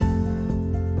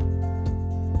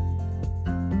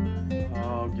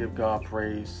Give God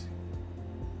praise.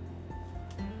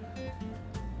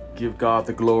 Give God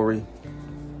the glory.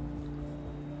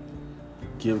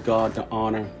 Give God the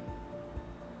honor.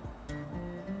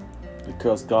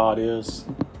 Because God is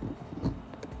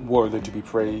worthy to be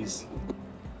praised.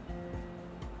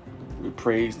 We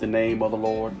praise the name of the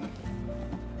Lord.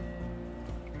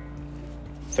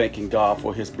 Thanking God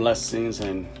for his blessings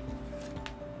and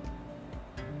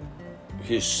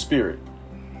his spirit.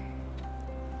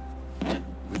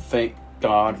 We thank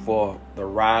God for the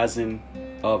rising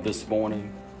of this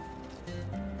morning.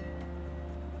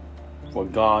 For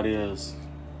God is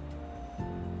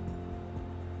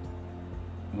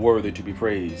worthy to be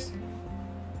praised.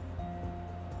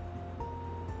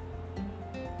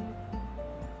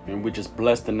 And we just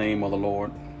bless the name of the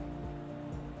Lord.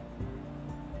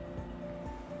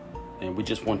 And we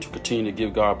just want to continue to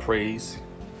give God praise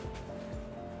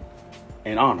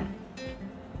and honor.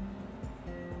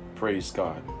 Praise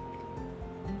God.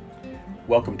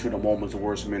 Welcome to the Moments of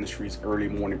Words Ministries early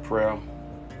morning prayer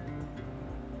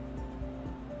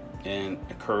and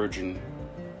encouraging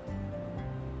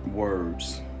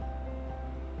words.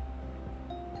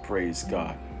 Praise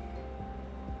God.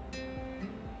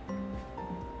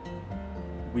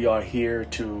 We are here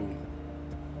to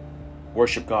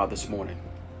worship God this morning.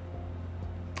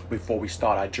 Before we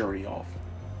start our journey off,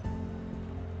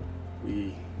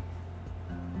 we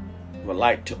would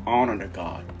like to honor the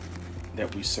God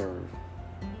that we serve,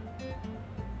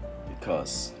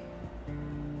 because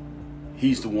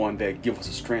he's the one that gives us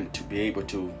the strength to be able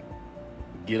to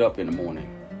get up in the morning.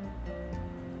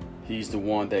 He's the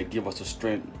one that gives us the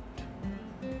strength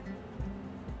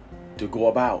to go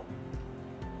about.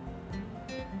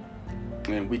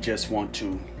 And we just want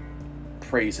to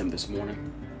praise him this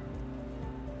morning.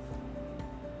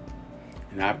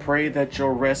 And I pray that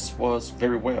your rest was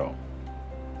very well.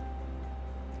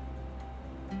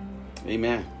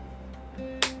 Amen.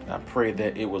 I pray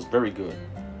that it was very good.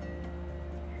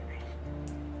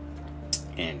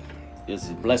 And it's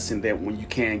a blessing that when you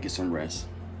can get some rest.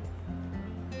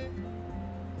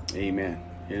 Amen.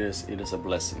 It is a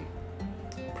blessing.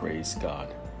 Praise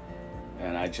God.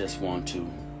 And I just want to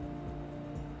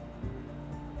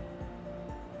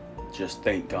just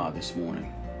thank God this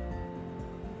morning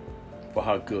for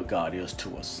how good God is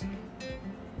to us.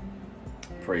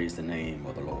 Praise the name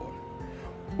of the Lord.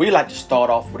 We like to start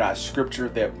off with our scripture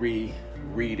that we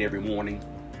read every morning,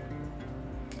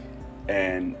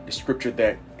 and the scripture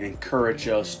that encourages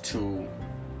us to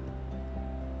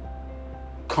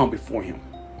come before him.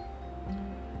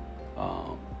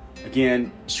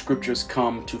 Again, scriptures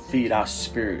come to feed our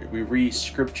spirit. We read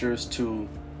scriptures to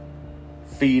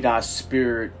feed our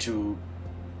spirit, to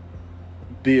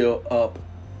build up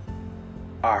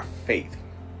our faith.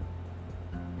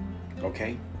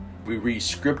 Okay? We read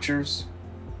scriptures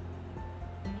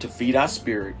to feed our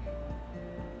spirit.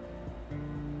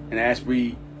 And as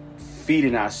we feed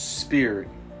in our spirit,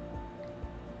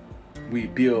 we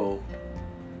build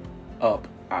up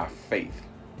our faith.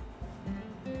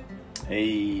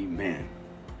 Amen.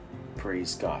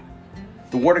 Praise God.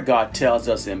 The Word of God tells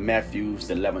us in Matthew,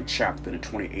 the 11th chapter, the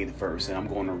 28th verse, and I'm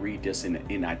going to read this in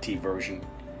the NIT version.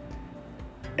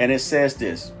 And it says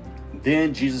this: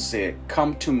 Then Jesus said,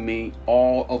 "Come to me,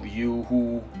 all of you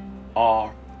who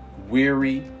are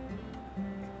weary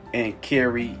and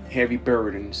carry heavy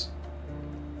burdens,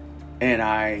 and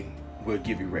I will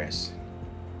give you rest.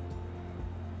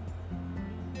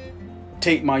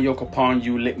 Take my yoke upon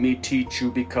you, let me teach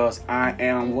you, because I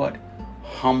am" what?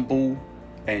 "Humble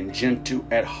and gentle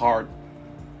at heart,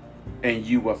 and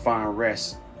you will find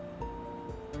rest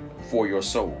for your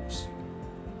souls.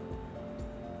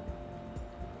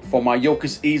 For my yoke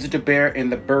is easy to bear,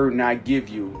 and the burden I give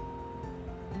you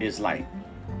is light."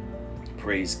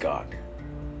 Praise God.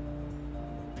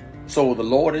 So the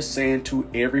Lord is saying to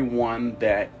everyone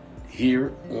that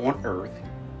here on earth,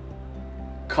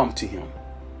 come to him.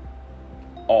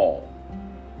 All.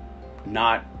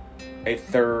 Not a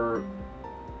third,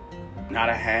 not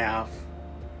a half,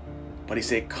 but he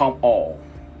said, come all.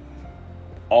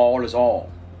 All is all.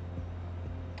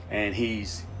 And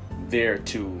he's there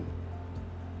to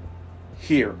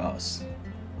hear us.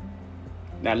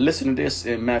 Now listen to this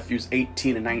in Matthew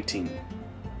 18 and 19.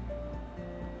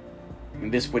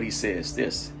 And this is what he says.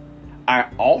 This: "I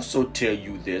also tell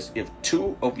you this, if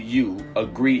two of you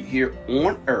agree here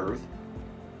on earth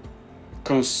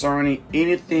concerning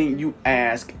anything you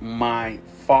ask, my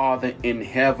Father in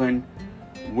heaven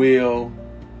will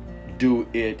do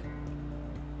it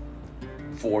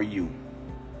for you."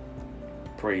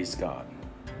 Praise God.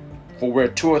 "For where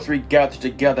two or three gather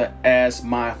together as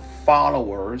my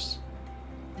followers,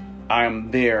 I am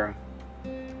there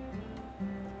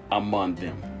among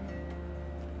them.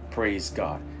 Praise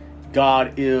God.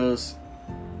 God is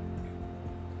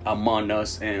among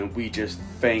us, and we just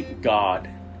thank God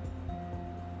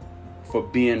for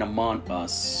being among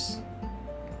us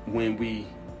when we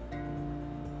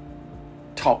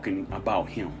talking about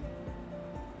him,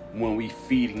 when we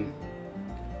feeding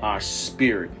our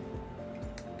spirit.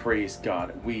 Praise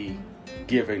God. We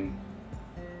giving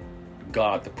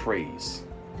God the praise.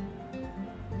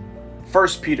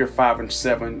 1 Peter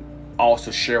 5:7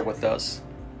 also share with us,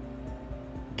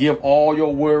 give all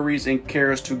your worries and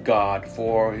cares to God,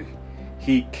 for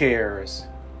he cares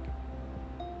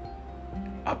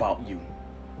about you.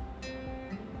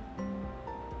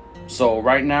 So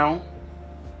right now,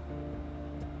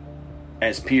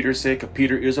 as Peter said, because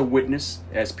Peter is a witness,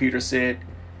 as Peter said,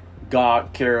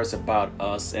 God cares about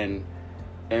us, and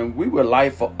we would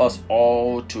like for us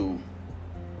all to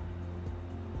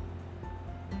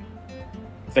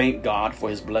thank God for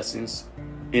his blessings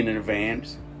in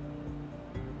advance.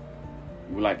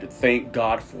 We would like to thank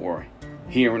God for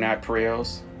hearing our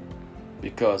prayers,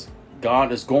 because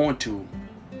God is going to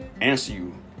answer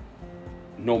you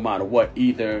no matter what.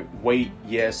 Either wait,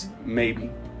 yes, maybe.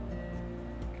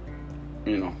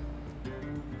 You know,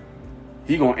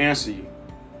 he gonna answer you.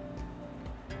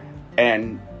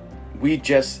 And we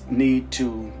just need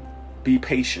to be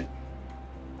patient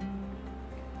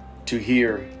to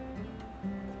hear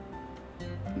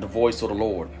the voice of the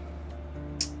Lord.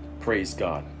 Praise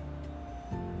God.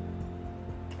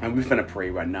 And we're finna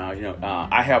pray right now. You know,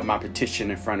 I have my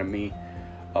petition in front of me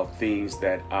of things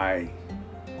that I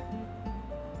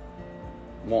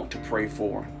want to pray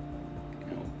for.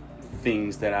 You know,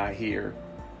 things that I hear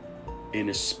in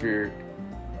the spirit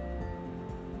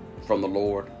from the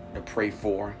Lord to pray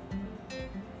for,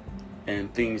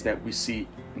 and things that we see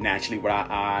naturally with our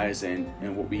eyes, and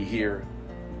what we hear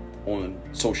on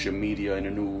social media and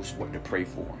the news, what to pray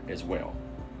for as well.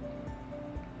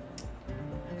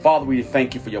 Father, we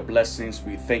thank you for your blessings.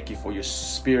 We thank you for your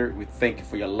spirit. We thank you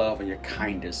for your love and your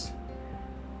kindness.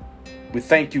 We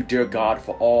thank you, dear God,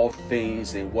 for all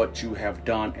things and what you have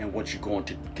done and what you're going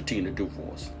to continue to do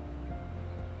for us.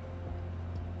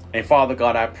 And Father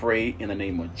God, I pray in the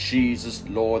name of Jesus,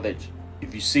 Lord, that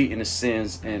if you see any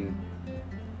sins in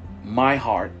my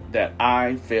heart that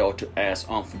I failed to ask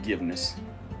unforgiveness,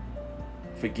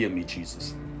 forgive me,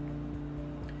 Jesus.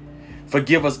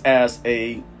 Forgive us as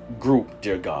a group,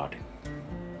 dear God,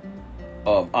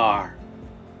 of our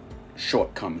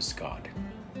shortcomings, God.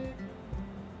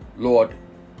 Lord,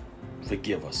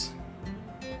 forgive us.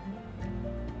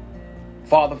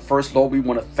 Father, first, Lord, we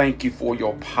want to thank you for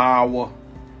your power,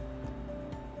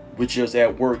 which is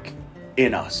at work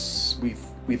in us.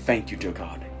 We thank you, dear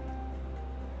God.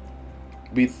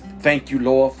 We thank you,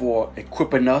 Lord, for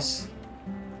equipping us,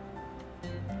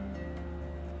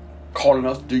 calling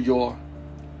us to your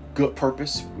good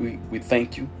purpose. We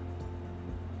thank you.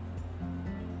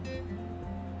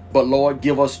 But Lord,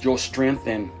 give us your strength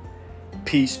and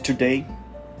peace today.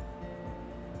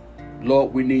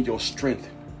 Lord, we need your strength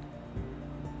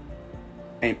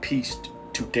and peace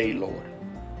today, Lord.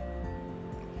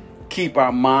 Keep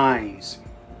our minds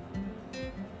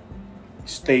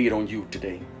stayed on you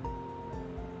today.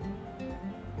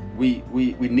 We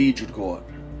need you, God.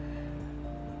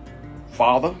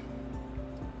 Father,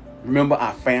 remember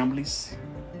our families,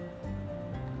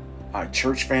 our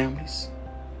church families,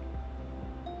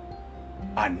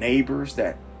 our neighbors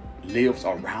that lives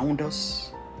around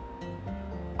us,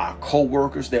 our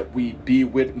co-workers that we be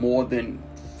with more than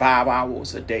 5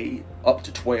 hours a day, up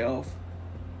to 12.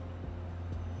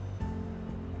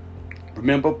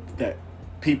 Remember that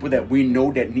people that we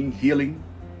know that need healing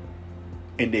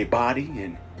in their body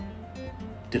and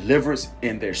deliverance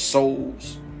in their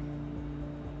souls.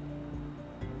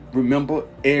 Remember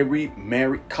every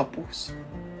married couples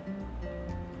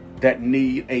that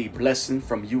need a blessing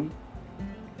from you.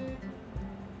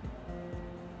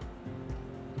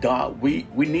 God, we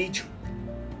need you.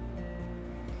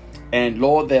 And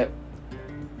Lord, that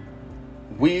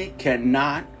we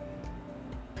cannot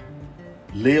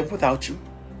live without you.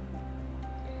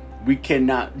 We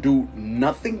cannot do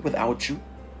nothing without you.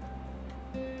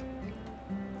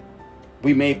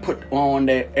 We may put on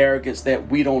that arrogance that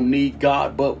we don't need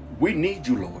God, but we need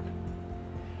you, Lord.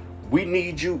 We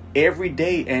need you every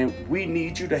day, and we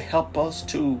need you to help us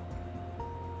to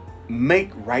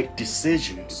make right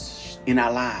decisions in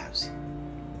our lives.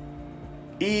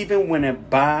 Even when they're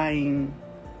buying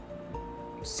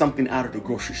something out of the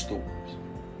grocery stores.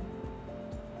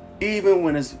 Even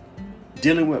when it's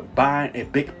dealing with buying a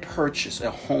big purchase,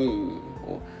 a home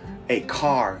or a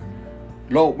car.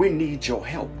 Lord, we need your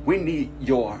help. We need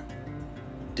your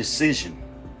decision.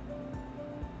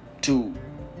 to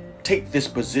take this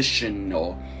position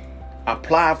or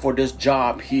apply for this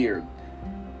job here.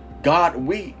 God,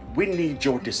 we need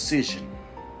your decision.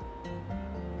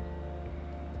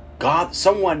 God,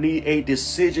 someone need a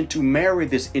decision to marry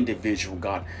this individual,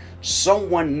 God.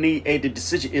 Someone need a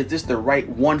decision. Is this the right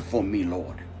one for me,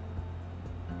 Lord?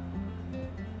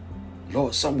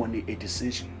 Lord, someone need a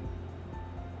decision.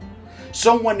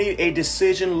 Someone need a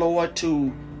decision, Lord,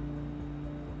 to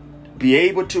be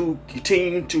able to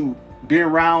continue to be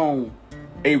around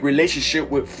a relationship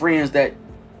with friends that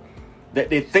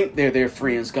they think they're their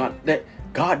friends, God. That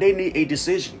God, they need a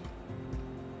decision.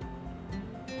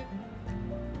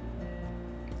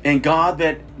 And God,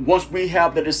 that once we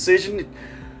have the decision,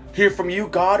 hear from you,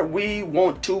 God, we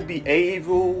want to be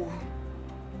able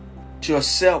to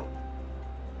accept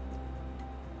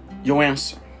your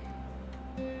answer,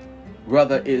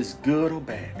 whether it's good or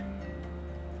bad.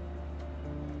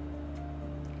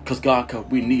 Because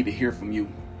God, we need to hear from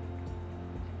you.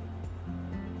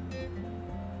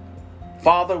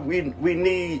 Father, we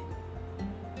need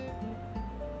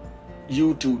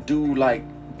you to do like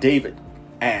David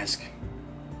asked.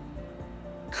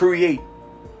 Create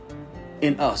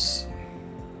in us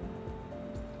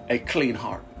a clean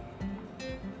heart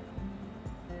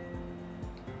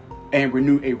and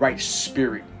renew a right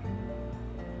spirit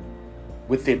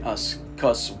within us,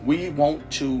 because we want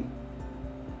to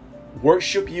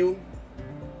worship you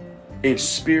in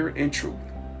spirit and truth.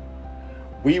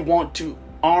 We want to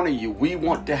honor you. We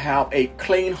want to have a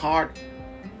clean heart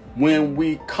when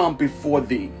we come before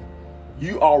thee.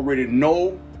 You already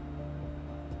know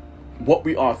what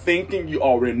we are thinking. You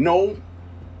already know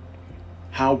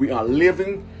how we are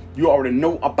living. You already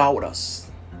know about us.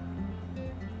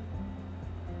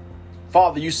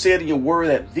 Father, you said in your word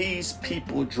that these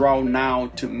people draw nigh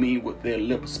to me with their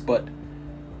lips, but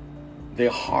their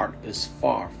heart is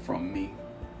far from me.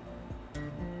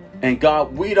 And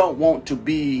God, we don't want to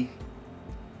be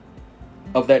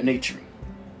of that nature.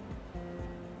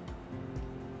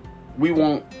 We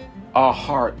want our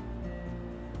heart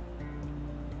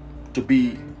to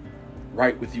be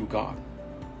right with you, God.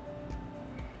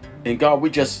 And God, we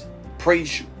just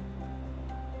praise you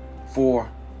for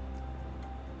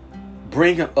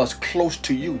bringing us close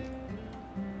to you.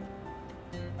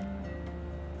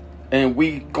 And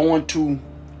we going to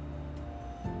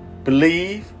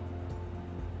believe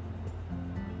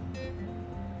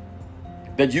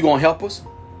that you're going to help us.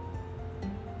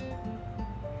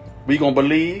 We're going to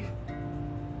believe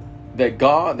that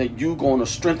God, that you're going to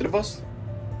strengthen us.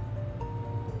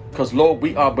 Because Lord,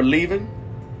 we are believing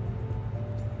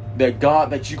that God,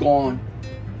 that you're going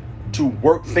to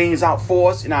work things out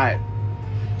for us in our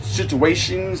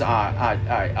situations,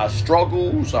 our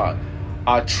struggles,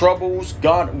 our troubles.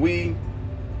 God, we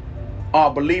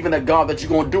are believing that God, that you're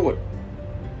going to do it.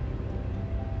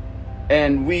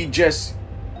 And we just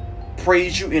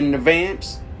praise you in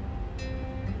advance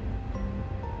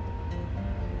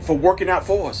for working out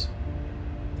for us.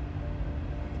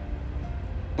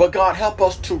 But God, help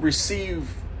us to receive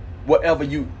whatever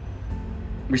you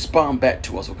respond back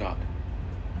to us, oh God.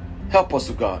 Help us,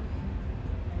 oh God.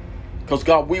 Because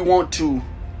God, we want to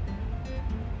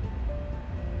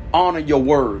honor your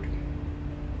word.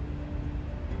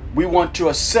 We want to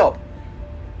accept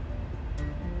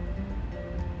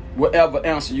whatever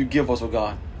answer you give us, oh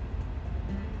God.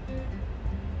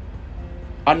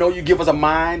 I know you give us a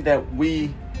mind that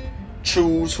we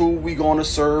choose who we're going to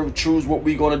serve, choose what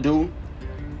we're going to do.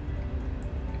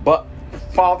 But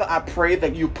Father, I pray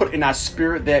that you put in our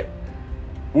spirit that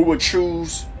we will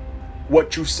choose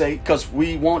what you say, because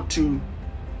we want to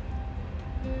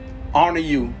honor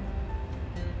you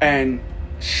and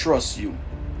trust you.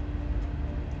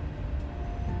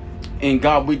 And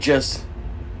God, we just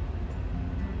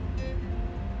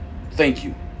thank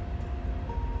you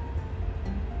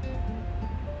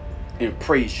and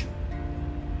praise you.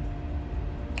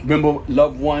 Remember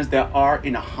loved ones that are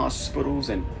in the hospitals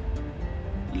and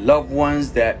loved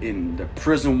ones that in the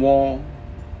prison wall.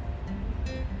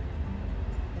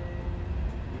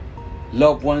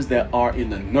 Loved ones that are in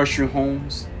the nursery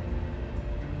homes.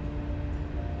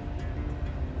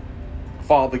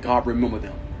 Father God, remember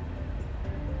them.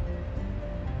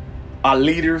 Our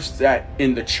leaders that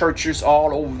in the churches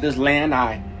all over this land,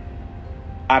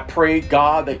 I pray,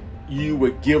 God, that you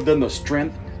would give them the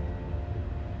strength,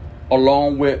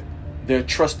 along with their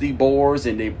trustee boards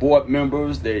and their board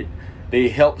members, they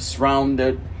help surround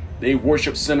their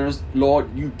worship centers.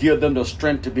 Lord, you give them the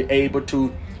strength to be able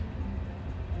to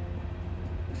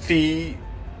feed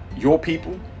your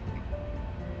people.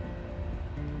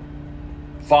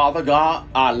 Father God,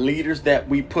 our leaders that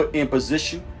we put in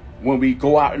position when we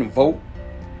go out and vote,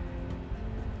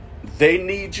 they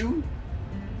need you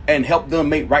and help them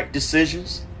make right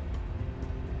decisions.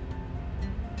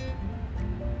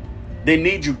 They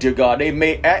need you, dear God. They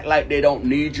may act like they don't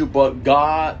need you, but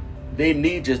God, they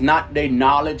need you. It's not their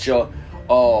knowledge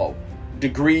or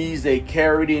degrees they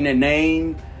carried in their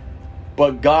name,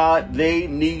 but God, they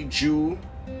need you.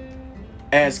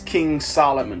 As King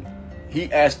Solomon,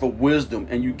 he asked for wisdom,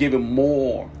 and you give him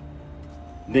more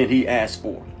than he asked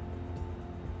for.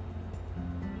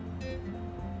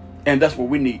 And that's what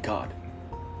we need, God.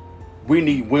 We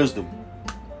need wisdom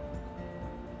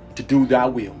to do thy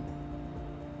will.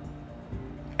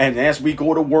 And as we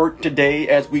go to work today,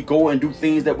 as we go and do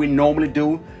things that we normally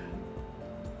do,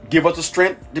 give us the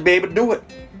strength to be able to do it.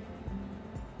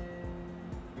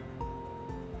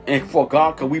 And for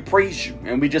God, because we praise you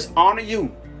and we just honor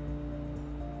you.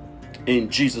 In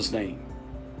Jesus' name.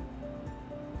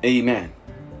 Amen.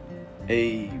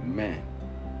 Amen.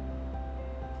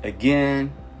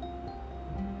 Again,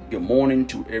 good morning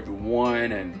to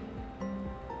everyone and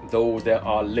those that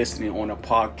are listening on a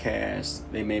podcast.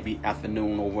 They may be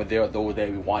afternoon over there. Those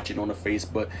that be watching on the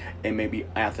Facebook, it may be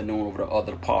afternoon over the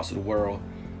other parts of the world.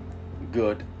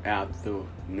 Good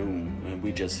afternoon. And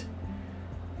we just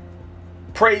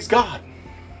praise God.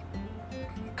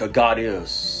 Because God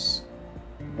is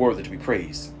worthy to be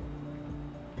praised.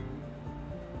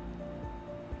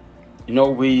 You know,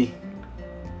 we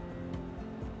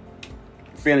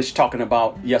finished talking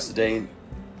about yesterday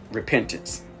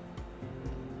repentance.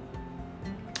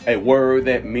 A word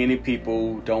that many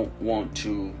people don't want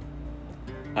to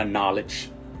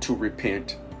acknowledge, to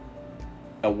repent.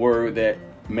 A word that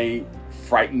may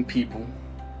frighten people.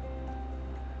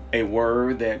 A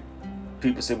word that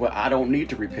people say, well, I don't need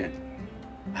to repent.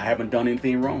 I haven't done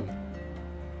anything wrong.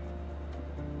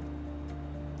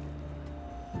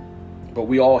 But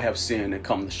we all have sinned and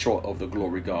come short of the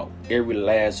glory of God. Every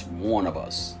last one of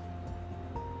us.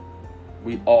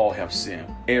 We all have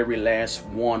sinned. Every last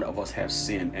one of us have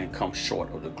sinned and come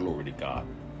short of the glory of God.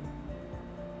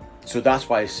 So that's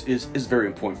why it's very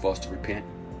important for us to repent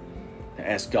and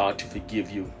ask God to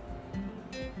forgive you.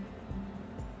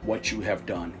 What you have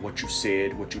done, what you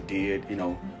said, what you did,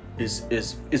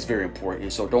 is very important.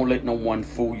 And so don't let no one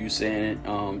fool you saying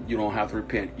you don't have to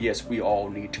repent. Yes, we all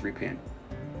need to repent.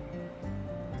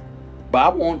 But I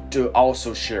want to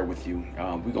also share with you,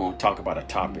 we're going to talk about a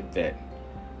topic that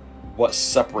what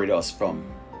separates us from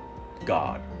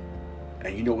God.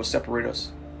 And you know what separates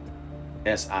us?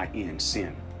 S-I-N,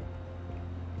 sin.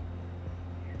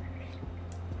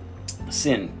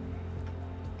 Sin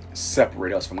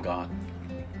separates us from God.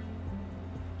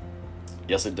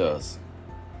 Yes, it does.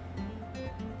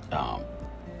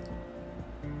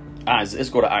 Let's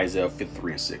go to Isaiah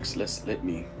 53:6. Let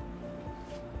me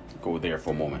go there for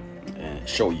a moment and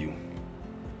show you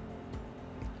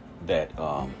that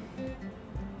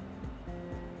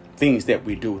things that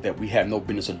we do that we have no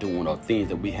business of doing, or things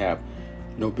that we have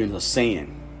no business of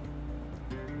saying.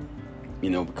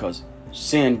 Because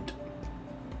sin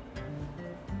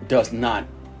does not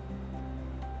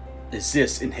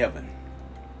exist in heaven.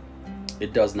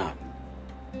 It does not.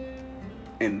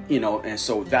 And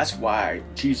so that's why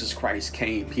Jesus Christ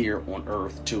came here on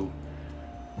earth to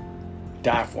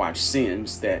die for our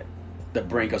sins that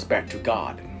bring us back to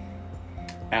God.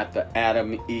 After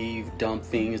Adam and Eve done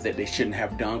things that they shouldn't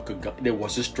have done, they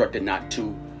was instructed not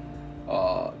to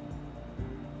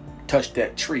touch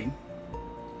that tree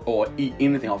or eat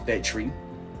anything off that tree,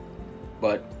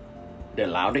 but they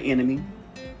allowed the enemy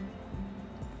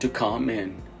to come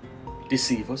and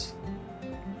deceive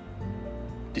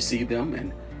them.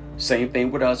 And same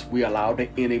thing with us. We allow the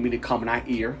enemy to come in our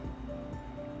ear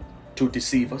to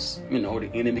deceive us. The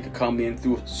enemy could come in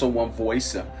through someone's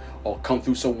voice or come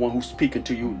through someone who's speaking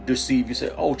to you, deceive you, say,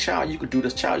 oh, child, you could do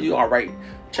this. Child, you all right.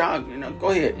 Child, go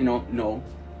ahead. No.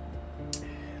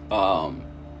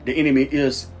 The enemy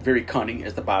is very cunning,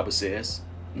 as the Bible says.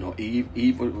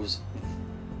 Eve was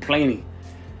plainly,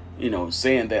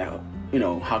 saying that,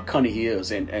 how cunning he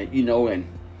is. And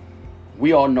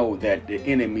we all know that the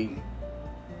enemy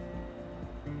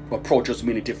approaches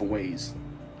many different ways.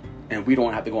 And we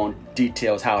don't have to go on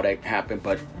details how that happened,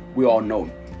 but we all know.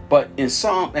 But in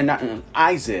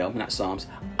Isaiah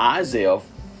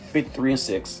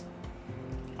 53:6,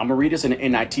 I'm going to read this in the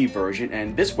NIT version,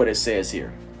 and this is what it says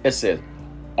here. It says,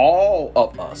 all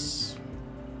of us,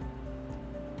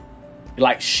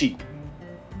 like sheep,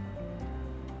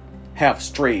 have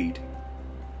strayed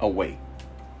away.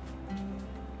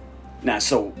 Now,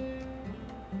 so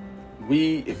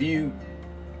if you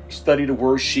study the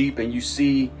word sheep and you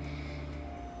see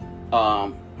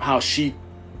how sheep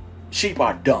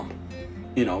are dumb,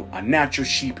 a natural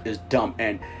sheep is dumb,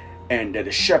 and and that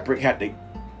the shepherd had to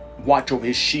watch over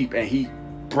his sheep, and he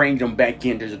bring them back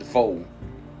into the fold.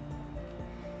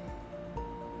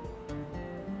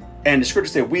 And the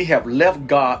scripture said, we have left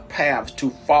God paths to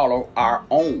follow our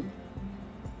own.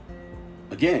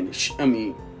 Again, I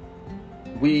mean,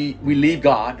 we leave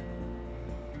God.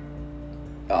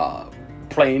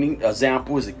 Plain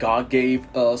example is that God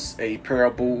gave us a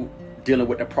parable dealing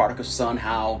with the prodigal son,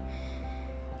 how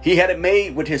he had it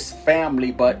made with his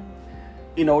family, but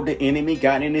the enemy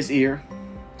got in his ear,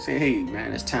 say, hey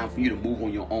man, it's time for you to move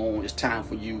on your own. It's time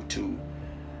for you to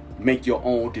make your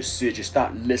own decisions.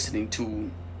 Stop listening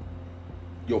to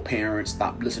your parents.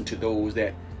 Stop listening to those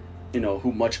that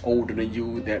who much older than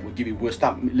you that will give you wisdom.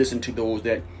 Stop listening to those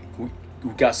that who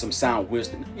got some sound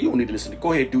wisdom. You don't need to listen to.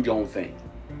 Go ahead, do your own thing.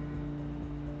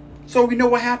 So we know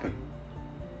what happened.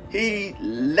 He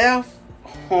left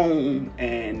home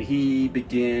and he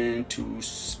began to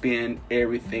spend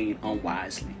everything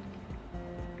unwisely.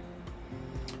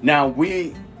 Now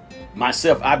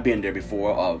I've been there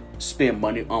before, spend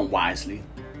money unwisely.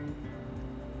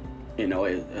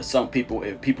 Some people,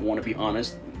 if people want to be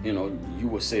honest, you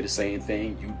would say the same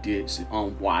thing. You did some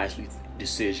unwisely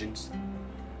decisions.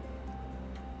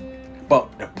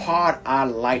 But the part I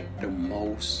liked the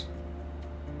most,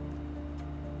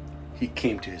 he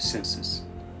came to his senses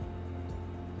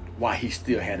while he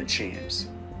still had a chance.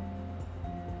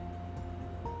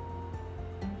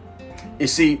 You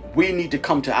see, we need to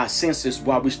come to our senses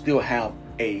while we still have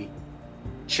a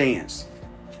chance.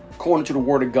 According to the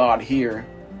word of God here,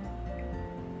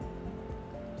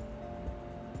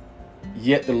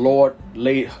 yet the Lord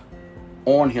laid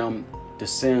on him the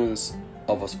sins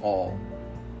of us all.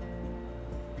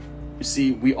 You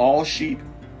see, we all sheep.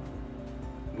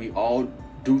 We all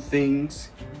do things.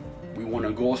 We want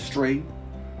to go astray.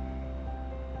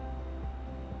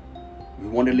 We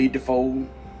want to lead the fold.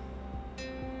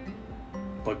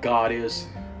 But God is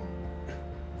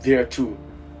there to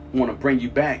want to bring you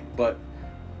back. But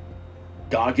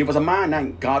God give us a mind. Now,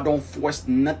 God don't force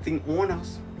nothing on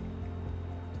us.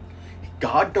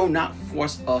 God do not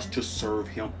force us to serve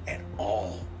him at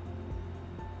all.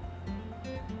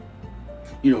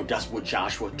 That's what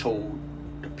Joshua told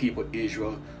the people of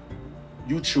Israel.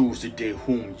 You choose today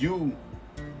whom you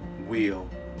will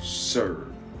serve.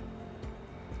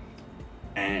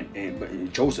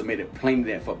 But Joseph made it plain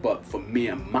that for me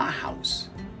and my house,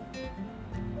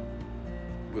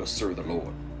 we'll serve the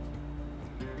Lord.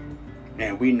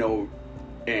 And we know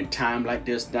in time like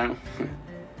this now,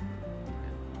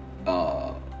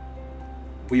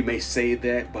 we may say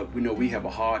that, but we know we have a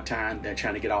hard time that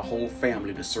trying to get our whole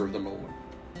family to serve the Lord.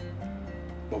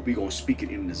 But we're going to speak it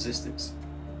in existence,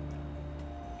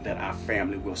 that our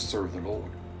family will serve the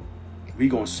Lord. We're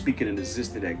going to speak it in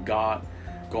existence that God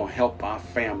going to help our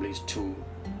families to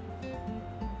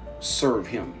serve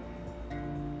him.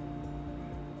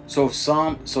 So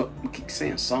we keep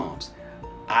saying Psalms.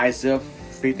 Isaiah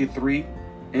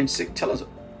 53:6 tell us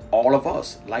all of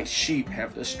us like sheep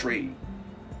have strayed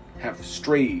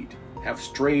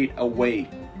away.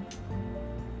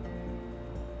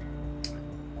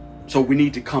 So we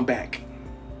need to come back.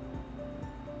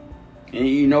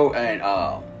 And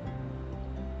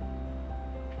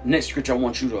next scripture I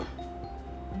want you to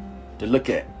look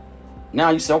at. Now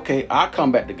you say, okay, I'll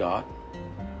come back to God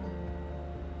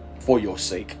for your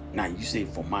sake. Now you say,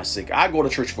 for my sake, I go to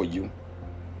church for you.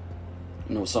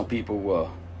 Some people will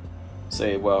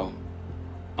say, well,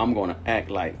 I'm going to act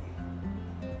like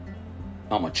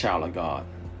I'm a child of God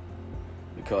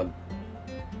because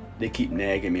they keep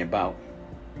nagging me about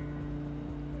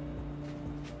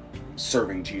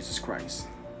serving Jesus Christ.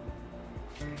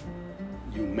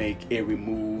 You make every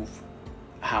move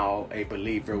how a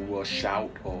believer will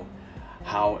shout, or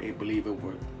how a believer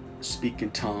will speak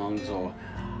in tongues, or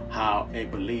how a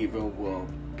believer will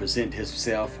present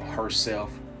himself or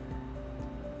herself,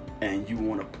 and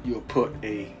you'll put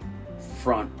a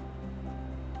front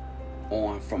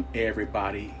on from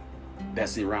everybody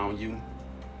that's around you.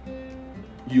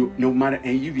 No matter,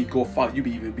 and you can go far, you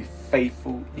even be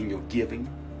faithful in your giving.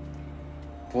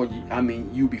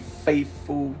 You be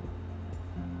faithful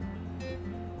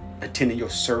attending your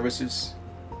services.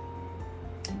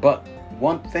 But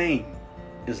one thing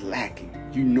is lacking.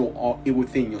 All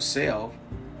within yourself,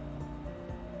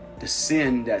 the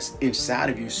sin that's inside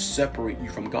of you separate you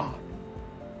from God.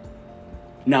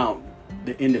 Now,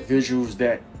 the individuals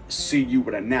that see you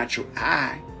with a natural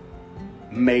eye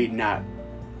may not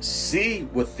see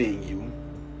within you,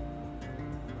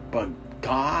 but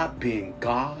God being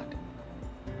God,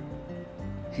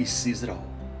 he sees it all.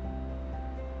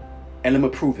 And let me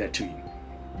prove that to you.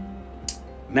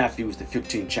 Matthew is the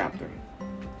 15th chapter.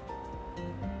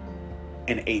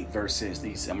 and 8 verse says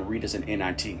these. I'm going to read this in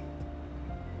NIT.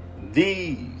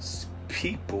 These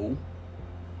people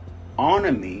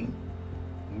honor me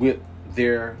with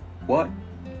their what?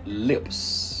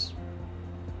 Lips.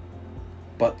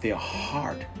 But their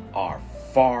heart are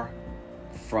far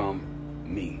from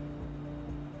me.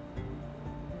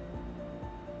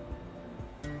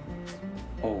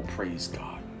 Oh, praise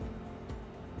God.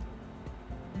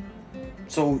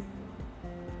 So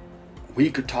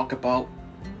we could talk about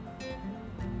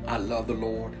I love the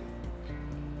Lord.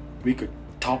 We could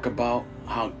talk about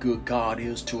how good God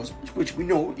is to us, which we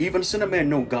know, even sinner man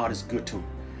know God is good to him.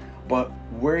 But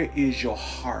where is your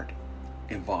heart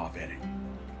involved in it?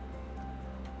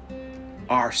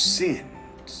 Our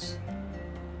sins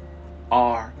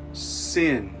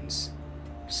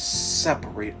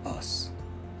separate us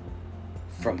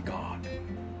from God.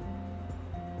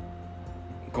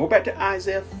 Go back to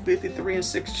Isaiah 53 and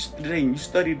 6 today and you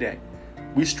study that.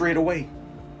 We strayed away.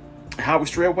 How we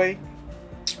stray away?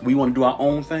 We want to do our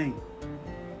own thing.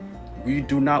 We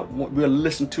do not want, we'll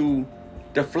listen to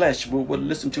the flesh. We'll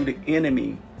listen to the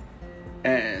enemy.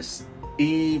 As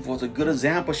Eve was a good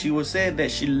example, she was said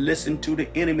that she listened to the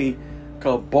enemy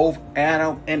because both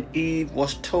Adam and Eve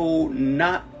was told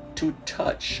not to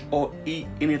touch or eat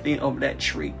anything of that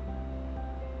tree.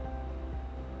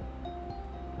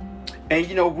 And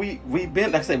you know, we've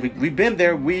been, like I said, we've been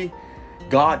there.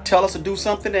 God tell us to do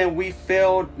something and we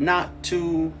failed not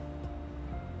to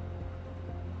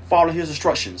follow his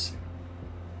instructions.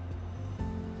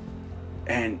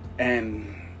 And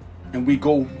we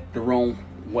go the wrong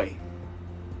way.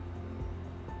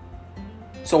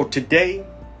 So today,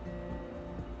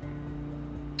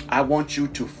 I want you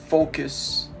to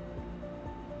focus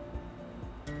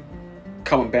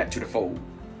coming back to the fold.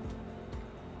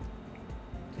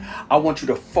 I want you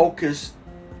to focus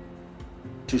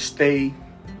to stay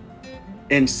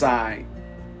inside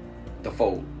the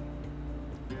fold.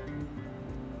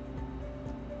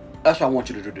 That's what I want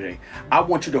you to do today. I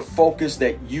want you to focus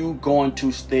that you going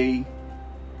to stay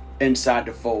inside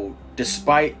the fold.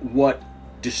 Despite what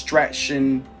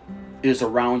distraction is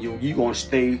around you, you're going to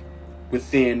stay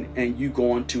within and you're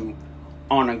going to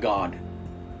honor God.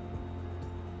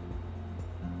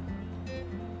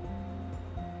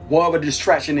 Whatever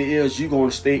distraction it is, you're going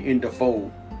to stay in the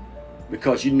fold.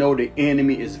 Because you know the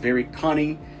enemy is very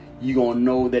cunning. You're going to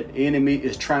know that the enemy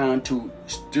is trying to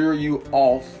steer you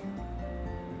off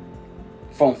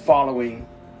from following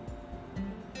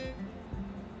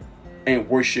and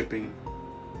worshiping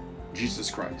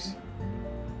Jesus Christ.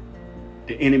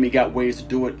 The enemy got ways to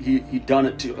do it. He done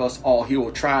it to us all. He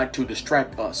will try to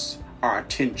distract us, our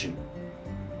attention.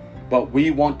 But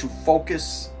we want to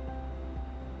focus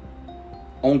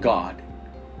on God.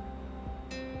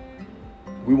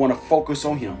 We want to focus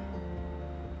on him.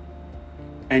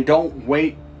 And don't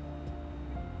wait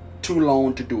too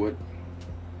long to do it,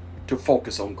 to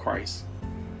focus on Christ.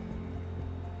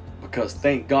 Because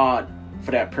thank God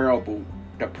for that parable,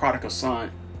 the prodigal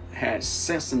son had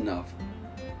sense enough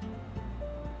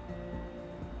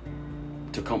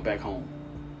to come back home.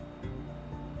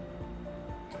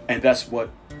 And that's what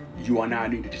you and I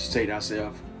need to say to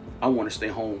ourselves. I want to stay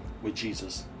home with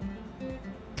Jesus.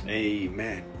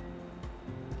 Amen.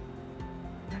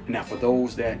 Now for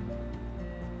those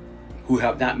who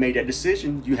have not made that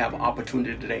decision, you have an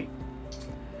opportunity today.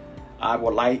 I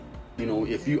would like,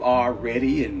 if you are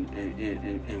ready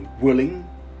and willing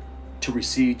to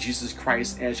receive Jesus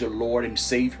Christ as your Lord and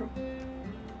Savior,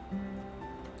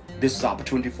 this is an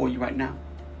opportunity for you right now.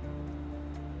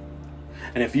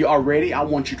 And if you are ready, I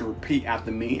want you to repeat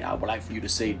after me. I would like for you to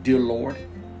say, "Dear Lord,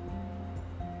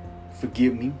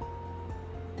 forgive me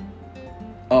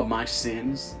of my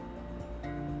sins.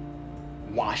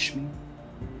 Wash me.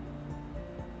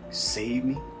 Save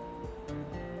me.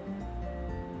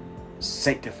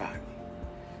 Sanctify me.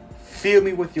 Fill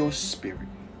me with your spirit.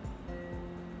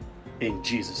 In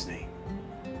Jesus' name.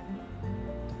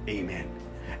 Amen."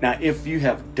 Now, if you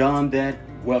have done that,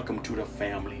 welcome to the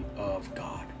family of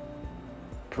God.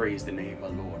 Praise the name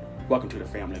of the Lord. Welcome to the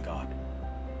family of God.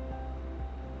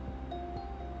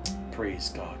 Praise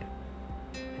God.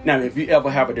 Now, if you ever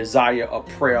have a desire of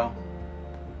prayer,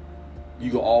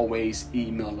 you can always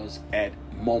email us at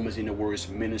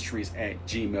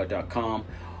momentsinthewordsministries@gmail.com.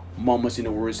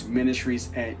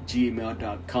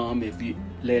 momentsinthewordsministries@gmail.com. If you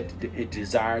let a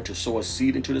desire to sow a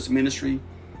seed into this ministry,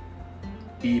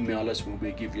 email us when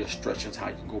we give you instructions how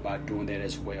you can go about doing that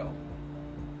as well.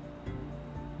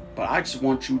 But I just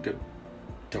want you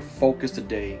to focus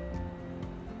today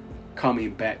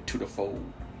coming back to the fold.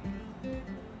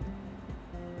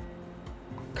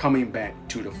 Coming back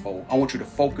to the fold. I want you to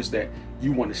focus that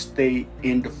you want to stay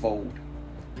in the fold.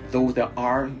 those that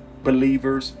are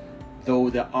believers,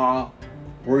 those that are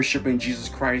worshiping Jesus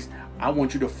Christ, I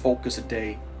want you to focus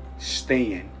today,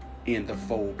 staying in the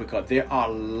fold, because there are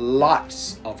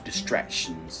lots of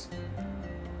distractions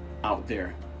out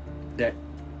there that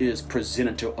is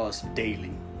presented to us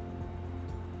daily.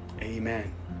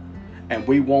 Amen. And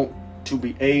we want to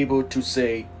be able to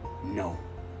say, no,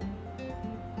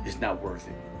 it's not worth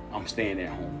it. I'm staying at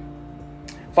home.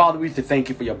 Father, we thank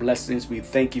you for your blessings. We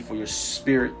thank you for your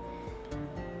spirit.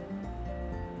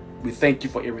 We thank you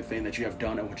for everything that you have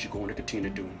done and what you're going to continue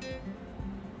to do.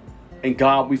 And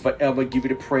God, we forever give you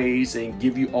the praise and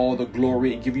give you all the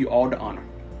glory and give you all the honor.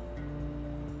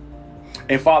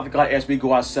 And Father God, as we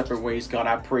go our separate ways, God,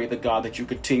 I pray that God, that you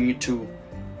continue to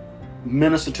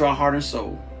minister to our heart and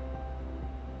soul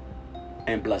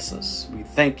and bless us. We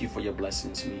thank you for your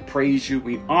blessings. We praise you.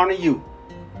 We honor you.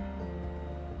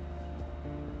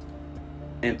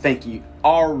 And thank you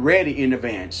already in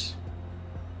advance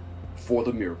for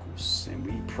the miracles. And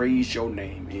we praise your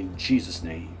name in Jesus'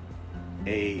 name.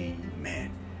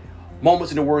 Amen.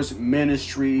 Moments in the Words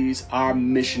Ministries, our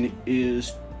mission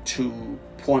is to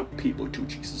point people to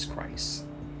Jesus Christ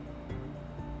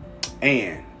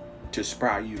and to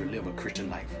inspire you to live a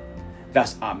Christian life.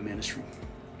 That's our ministry.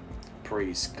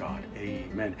 Praise God.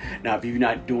 Amen. Now, if you're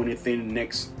not doing anything the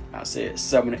next, I said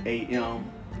 7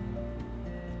 a.m.,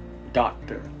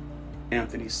 Dr.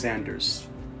 Anthony Sanders,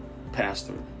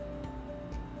 pastor,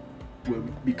 will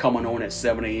be coming on at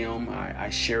 7 a.m. I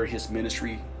share his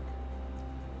ministry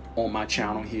on my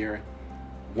channel here.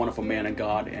 Wonderful man of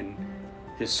God, and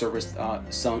his service,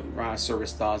 sunrise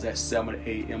service, starts at 7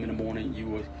 a.m. in the morning. You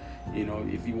will,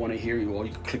 if you want to hear, you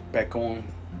can click back on.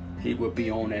 He will be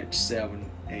on at 7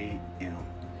 a.m.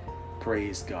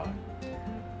 Praise God.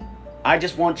 I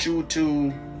just want you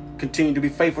to continue to be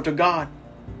faithful to God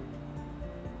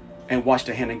and watch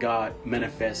the hand of God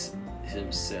manifest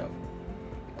himself.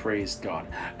 Praise God.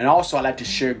 And also, I'd like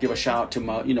to give a shout out to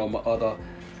my, my other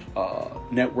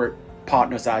network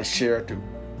partners I share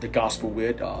the gospel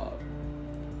with.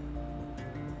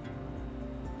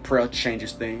 Prayer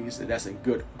Changes Things. That's a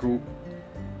good group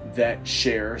that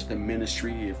shares the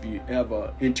ministry. If you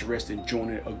ever interested in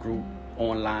joining a group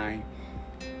online,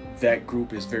 that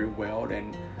group is very well.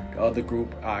 And the other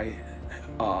group I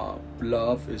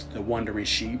love is the Wandering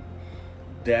Sheep.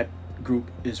 That group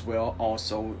as well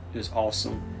also is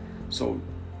awesome. So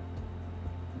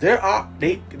there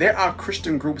are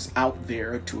Christian groups out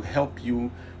there to help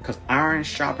you, because iron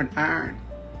sharpens iron,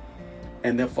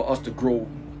 and then for us to grow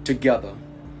together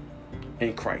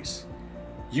in Christ.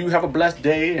 You have a blessed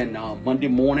day, and Monday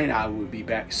morning I will be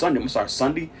back.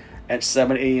 Sunday at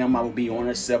 7 a.m. I will be on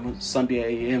at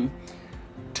Sunday a.m.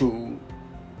 to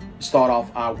start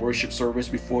off our worship service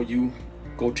before you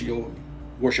go to your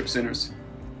worship centers.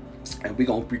 And we're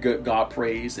going to give God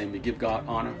praise and we give God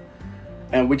honor.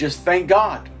 And we just thank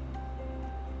God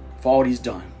for all he's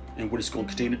done and what he's going to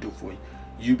continue to do for you.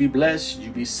 You be blessed.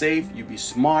 You be safe. You be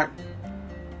smart.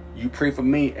 You pray for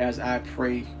me as I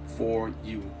pray for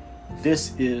you.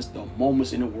 This is the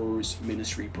Moments in the Words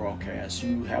Ministry broadcast.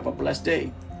 You have a blessed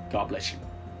day. God bless you.